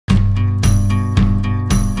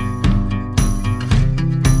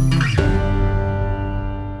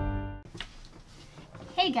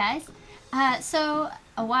Hey guys, so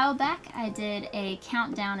a while back I did a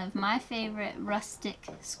countdown of my favorite rustic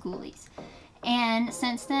Skoolies, and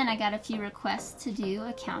since then I got a few requests to do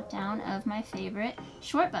a countdown of my favorite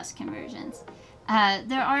short bus conversions.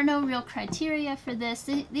 There are no real criteria for this.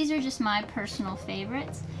 These are just my personal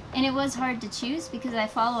favorites, and it was hard to choose because I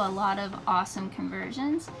follow a lot of awesome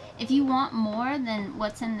conversions. If you want more than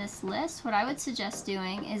what's in this list, what I would suggest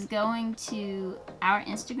doing is going to our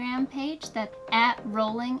Instagram page, that's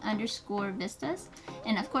 @rolling_vistas,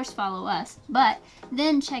 and of course follow us, but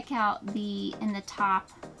then check out in the top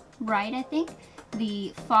right, I think,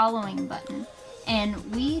 the following button. And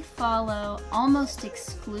we follow almost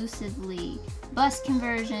exclusively bus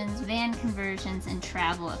conversions, van conversions, and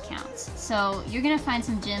travel accounts. So you're gonna find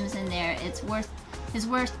some gems in there. It's worth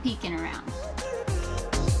peeking around.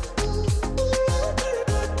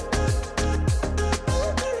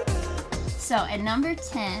 So at number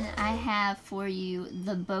 10, I have for you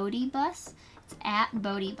the POTTY bus. It's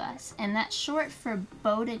 @POTTY bus, and that's short for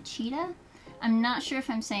Bodhicitta. I'm not sure if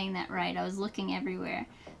I'm saying that right. I was looking everywhere,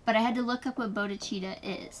 but I had to look up what bodhicitta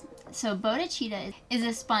is. So bodhicitta is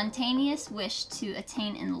a spontaneous wish to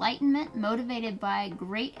attain enlightenment motivated by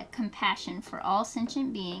great compassion for all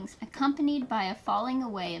sentient beings, accompanied by a falling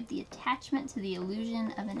away of the attachment to the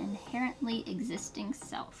illusion of an inherently existing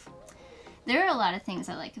self. There are a lot of things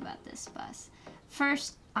I like about this bus.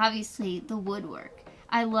 First, obviously, the woodwork.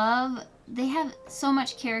 They have so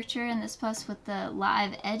much character in this bus with the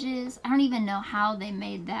live edges. I don't even know how they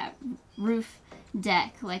made that roof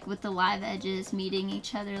deck, like with the live edges meeting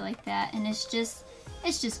each other like that, and it's just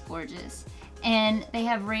gorgeous. And they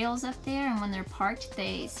have rails up there, and when they're parked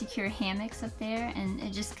they secure hammocks up there, and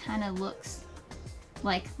it just kind of looks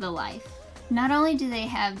like the life. Not only do they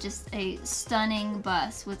have just a stunning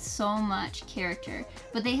bus with so much character,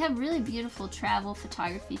 but they have really beautiful travel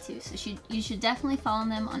photography too, so you should definitely follow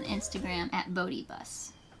them on Instagram @POTTY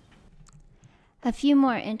bus. A few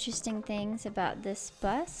more interesting things about this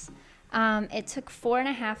bus. It took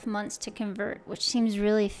 4.5 months to convert, which seems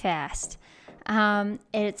really fast.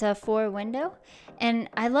 It's a 4-window, and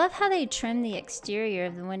I love how they trim the exterior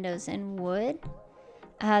of the windows in wood.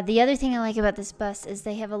 The other thing I like about this bus is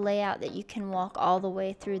they have a layout that you can walk all the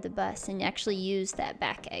way through the bus and actually use that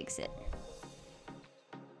back exit.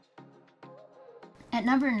 At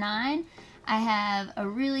number 9, I have a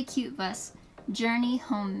really cute bus, Journey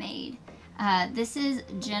Homemade. This is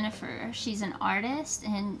Jennifer. She's an artist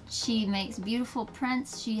and she makes beautiful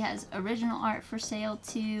prints. She has original art for sale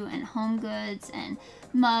too, and home goods and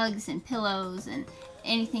mugs and pillows and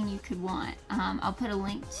anything you could want. I'll put a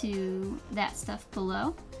link to that stuff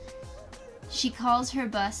below. She calls her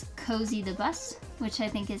bus Cozy the Bus, which I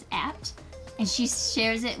think is apt, and she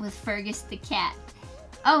shares it with Fergus the cat.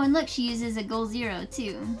 Oh, and look, she uses a Goal Zero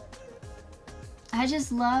too. I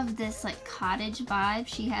just love this like cottage vibe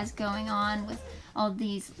she has going on with all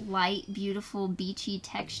these light, beautiful, beachy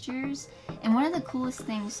textures. And one of the coolest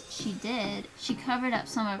things she did, she covered up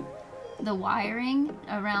some of the wiring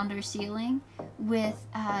around her ceiling with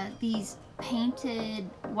these painted,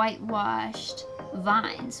 whitewashed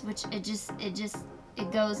vines, which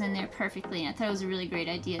it goes in there perfectly. And I thought it was a really great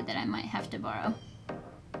idea that I might have to borrow.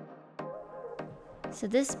 So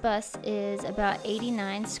this bus is about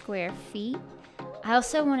 89 square feet. I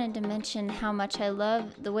also wanted to mention how much I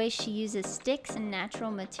love the way she uses sticks and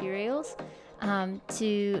natural materials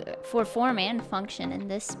for form and function in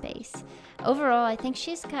this space. Overall, I think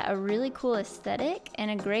she's got a really cool aesthetic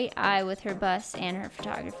and a great eye with her bus and her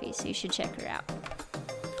photography, so you should check her out.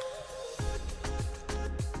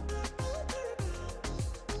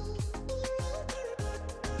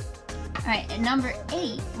 Alright, at number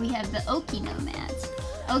 8, we have the Okie Nomads.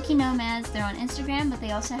 Okie Nomads, they're on Instagram, but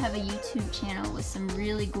they also have a YouTube channel with some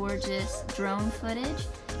really gorgeous drone footage.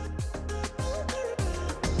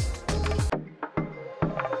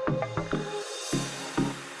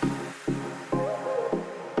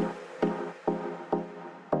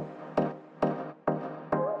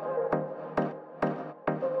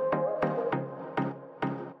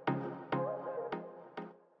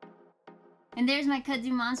 And there's my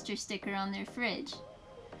Kudzu Monster sticker on their fridge.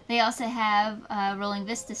 They also have a Rolling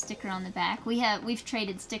Vista sticker on the back. We've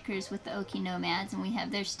traded stickers with the Okie Nomads, and we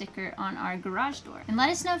have their sticker on our garage door. And let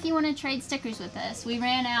us know if you want to trade stickers with us. We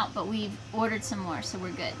ran out, but we've ordered some more, so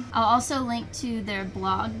we're good. I'll also link to their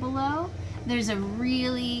blog below. There's a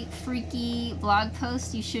really freaky blog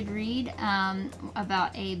post you should read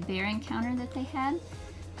about a bear encounter that they had.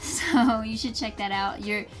 So you should check that out.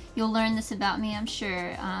 You'll learn this about me, I'm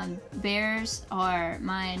sure. Bears are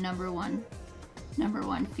my #1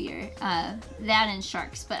 #1 fear. That and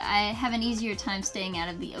sharks, but I have an easier time staying out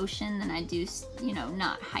of the ocean than I do, you know,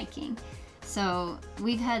 not hiking. So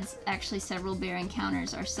we've had actually several bear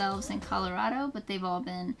encounters ourselves in Colorado, but they've all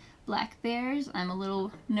been black bears. I'm a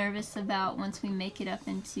little nervous about once we make it up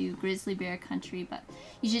into grizzly bear country, but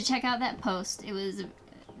you should check out that post. It was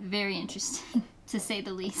very interesting, to say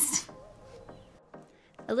the least.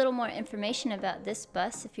 A little more information about this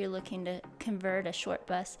bus if you're looking to convert a short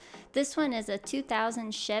bus. This one is a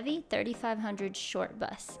 2000 Chevy 3500 short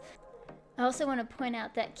bus. I also want to point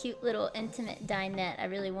out that cute little intimate dinette. I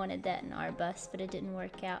really wanted that in our bus, but it didn't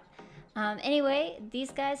work out. Anyway,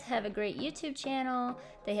 these guys have a great YouTube channel.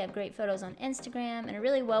 They have great photos on Instagram and a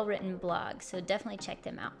really well-written blog, so definitely check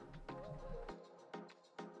them out.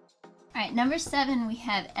 Alright, #7 we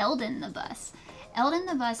have Eldon the bus. Eldon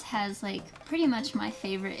the bus has like pretty much my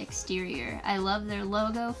favorite exterior. I love their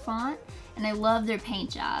logo font and I love their paint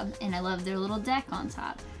job and I love their little deck on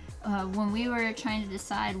top. When we were trying to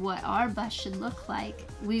decide what our bus should look like,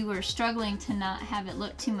 we were struggling to not have it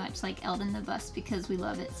look too much like Eldon the bus because we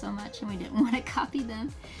love it so much and we didn't want to copy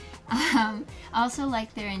them. I also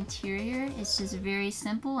like their interior. It's just very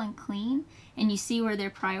simple and clean, and you see where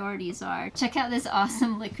their priorities are. Check out this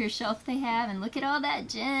awesome liquor shelf they have, and look at all that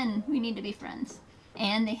gin. We need to be friends.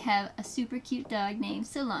 And they have a super cute dog named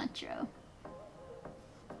Cilantro.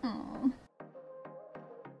 Aww.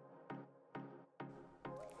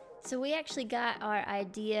 So we actually got our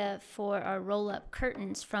idea for our roll-up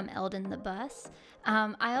curtains from Eldon the bus.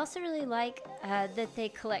 I also really like that they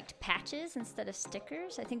collect patches instead of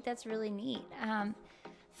stickers. I think that's really neat.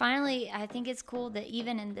 Finally, I think it's cool that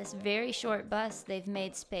even in this very short bus, they've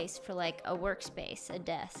made space for like a workspace, a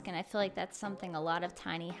desk, and I feel like that's something a lot of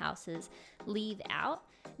tiny houses leave out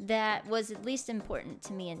that was at least important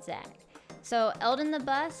to me and Zach. So Eldon the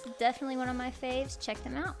bus, definitely one of my faves. Check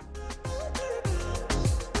them out.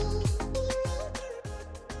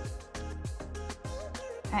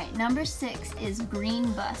 Alright, #6 is Green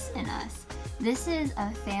Bus and Us. This is a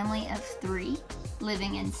family of 3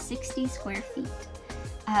 living in 60 square feet.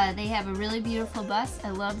 They have a really beautiful bus. I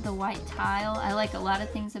love the white tile. I like a lot of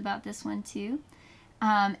things about this one too.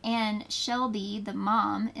 And Shelby, the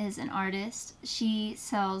mom, is an artist. She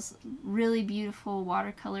sells really beautiful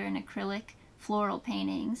watercolor and acrylic floral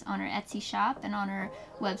paintings on her Etsy shop and on her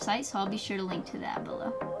website, so I'll be sure to link to that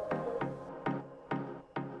below.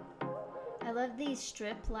 I love these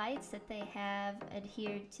strip lights that they have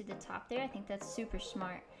adhered to the top there. I think that's super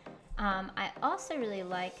smart. I also really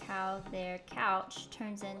like how their couch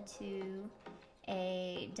turns into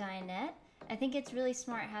a dinette. I think it's really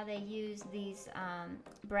smart how they use these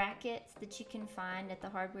brackets that you can find at the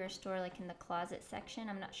hardware store, like in the closet section.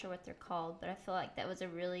 I'm not sure what they're called, but I feel like that was a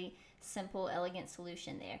really simple, elegant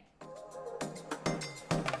solution there.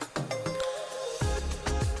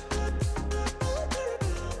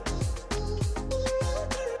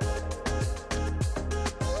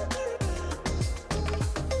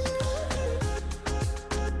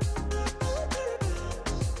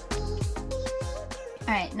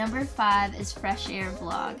 Alright, #5 is Fresh Air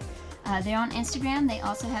Vlog. They're on Instagram. They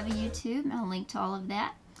also have a YouTube, and I'll link to all of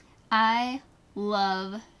that. I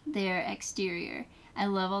love their exterior. I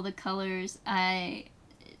love all the colors.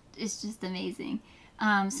 It's just amazing.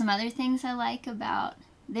 Some other things I like about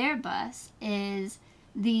their bus is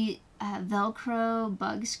the Velcro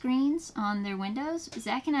bug screens on their windows.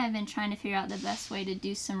 Zach and I have been trying to figure out the best way to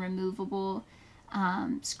do some removable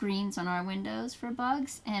screens on our windows for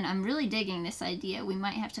bugs, and I'm really digging this idea. We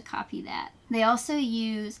might have to copy that. They also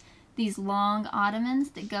use these long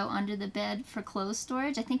ottomans that go under the bed for clothes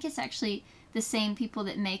storage. I think it's actually the same people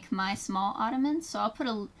that make my small ottomans, so I'll put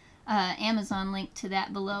a Amazon link to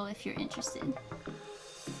that below if you're interested.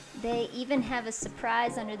 They even have a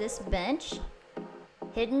surprise under this bench.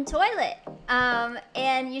 Hidden toilet.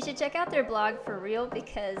 And you should check out their blog for real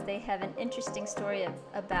because they have an interesting story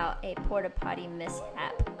about a porta potty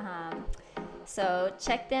mishap. So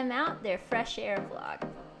check them out, their Fresh Air Vlog.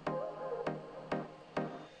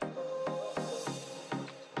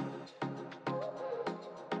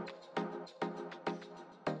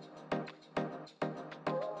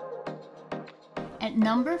 At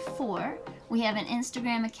 #4, we have an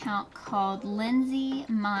Instagram account called Lindsay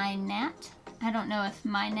My Nat. I don't know if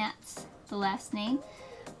My Nat's the last name,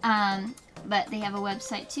 but they have a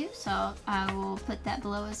website too, so I will put that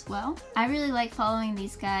below as well. I really like following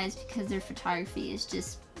these guys because their photography is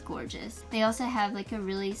just gorgeous. They also have like a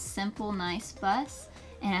really simple, nice bus,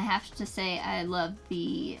 and I have to say I love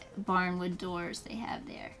the barnwood doors they have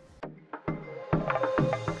there.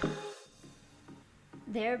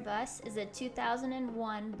 Their bus is a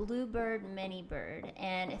 2001 Bluebird Mini Bird,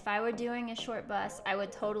 and if I were doing a short bus, I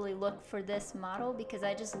would totally look for this model because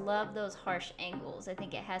I just love those harsh angles. I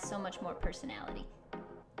think it has so much more personality.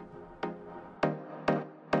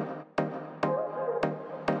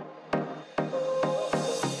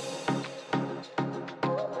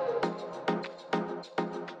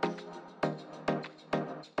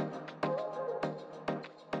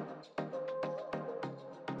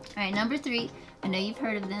 Alright, number 3, I know you've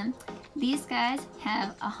heard of them. These guys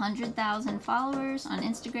have 100,000 followers on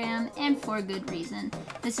Instagram, and for good reason.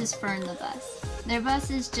 This is Fern the Bus. Their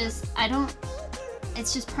bus is just,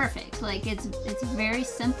 it's just perfect. Like, it's very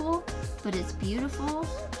simple, but it's beautiful.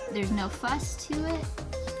 There's no fuss to it.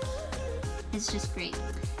 It's just great.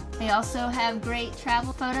 They also have great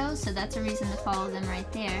travel photos, so that's a reason to follow them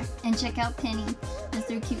right there. And check out Penny. That's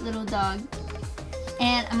their cute little dog.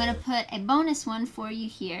 And I'm going to put a bonus one for you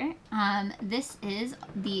here. This is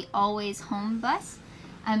the Always Home bus.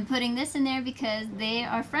 I'm putting this in there because they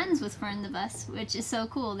are friends with Fern the Bus, which is so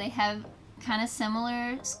cool. They have kind of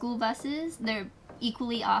similar school buses. They're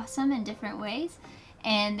equally awesome in different ways.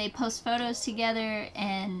 And they post photos together,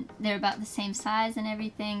 and they're about the same size and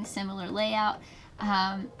everything, similar layout.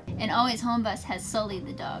 And Always Home bus has Sully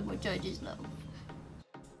the dog, which I just love.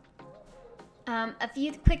 A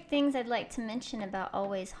few quick things I'd like to mention about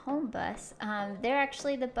Always Home bus. They're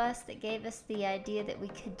actually the bus that gave us the idea that we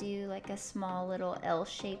could do like a small little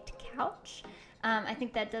L-shaped couch. I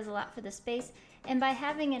think that does a lot for the space. And by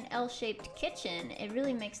having an L-shaped kitchen, it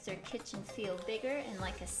really makes their kitchen feel bigger and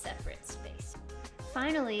like a separate space.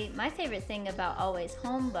 Finally, my favorite thing about Always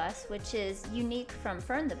Home bus, which is unique from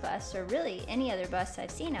Fern the Bus, or really any other bus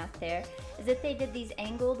I've seen out there, is that they did these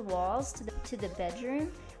angled walls to the bedroom.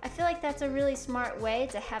 I feel like that's a really smart way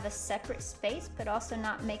to have a separate space, but also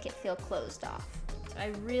not make it feel closed off. So I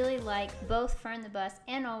really like both Fern the Bus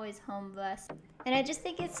and Always Home bus. And I just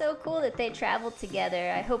think it's so cool that they travel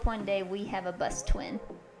together. I hope one day we have a bus twin.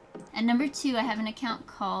 At number 2, I have an account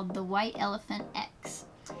called the White Elephant X.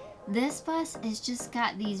 This bus has just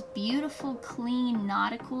got these beautiful, clean,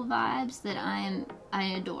 nautical vibes that I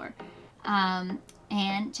adore.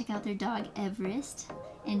 And check out their dog Everest,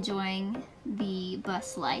 enjoying the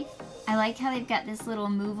bus life. I like how they've got this little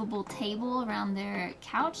movable table around their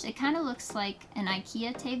couch. It kind of looks like an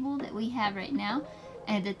IKEA table that we have right now,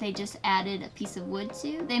 and that they just added a piece of wood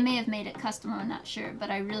to. They may have made it custom, I'm not sure, but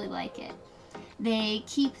I really like it. They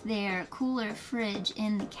keep their cooler fridge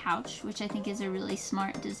in the couch, which I think is a really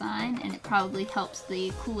smart design, and it probably helps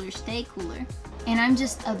the cooler stay cooler. And I'm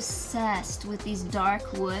just obsessed with these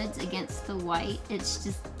dark woods against the white. It's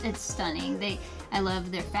stunning. I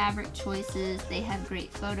love their fabric choices. They have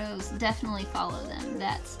great photos. Definitely follow them.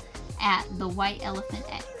 That's at the White Elephant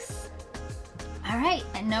X. Alright,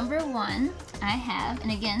 at number 1, I have,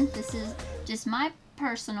 and again, this is just my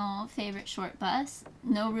personal favorite short bus.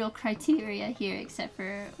 No real criteria here except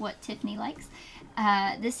for what Tiffany likes.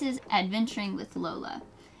 This is Adventuring with Lola.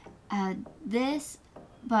 This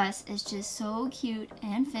bus is just so cute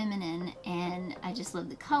and feminine, and I just love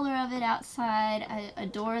the color of it outside. I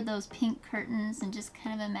adore those pink curtains and just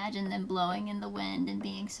kind of imagine them blowing in the wind and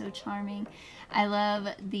being so charming. I love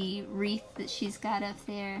the wreath that she's got up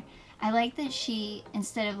there. I like that she,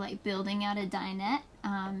 instead of like building out a dinette,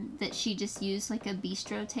 that she just used like a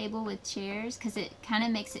bistro table with chairs, because it kind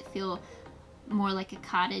of makes it feel more like a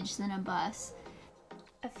cottage than a bus.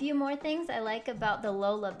 A few more things I like about the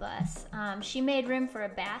Lola bus. She made room for a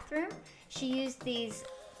bathroom. She used these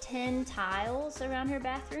tin tiles around her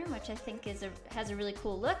bathroom, which I think has a really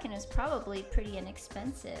cool look and is probably pretty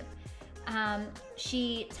inexpensive.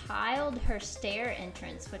 She tiled her stair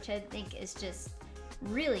entrance, which I think is just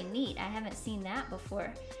really neat. I haven't seen that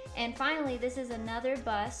before. And finally, this is another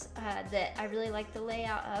bus that I really like the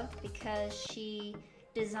layout of, because she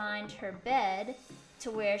designed her bed to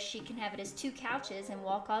where she can have it as 2 couches and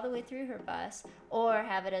walk all the way through her bus, or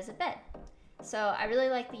have it as a bed. So I really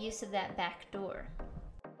like the use of that back door.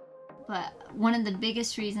 But one of the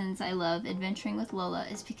biggest reasons I love Adventuring with Lola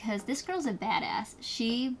is because this girl's a badass.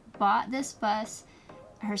 She bought this bus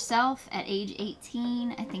herself at age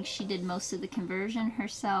 18. I think she did most of the conversion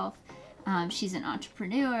herself. She's an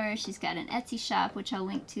entrepreneur. She's got an Etsy shop, which I'll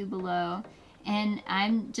link to below. And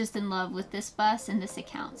I'm just in love with this bus and this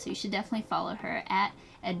account, so you should definitely follow her at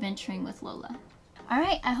Adventuring with Lola.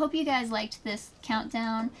 Alright, I hope you guys liked this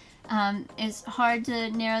countdown. It's hard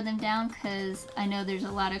to narrow them down because I know there's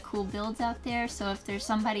a lot of cool builds out there, so if there's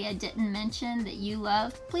somebody I didn't mention that you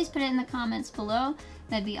love, please put it in the comments below.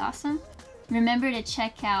 That'd be awesome. Remember to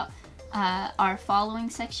check out our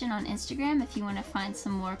following section on Instagram if you want to find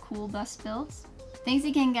some more cool bus builds. Thanks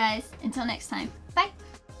again, guys. Until next time. Bye.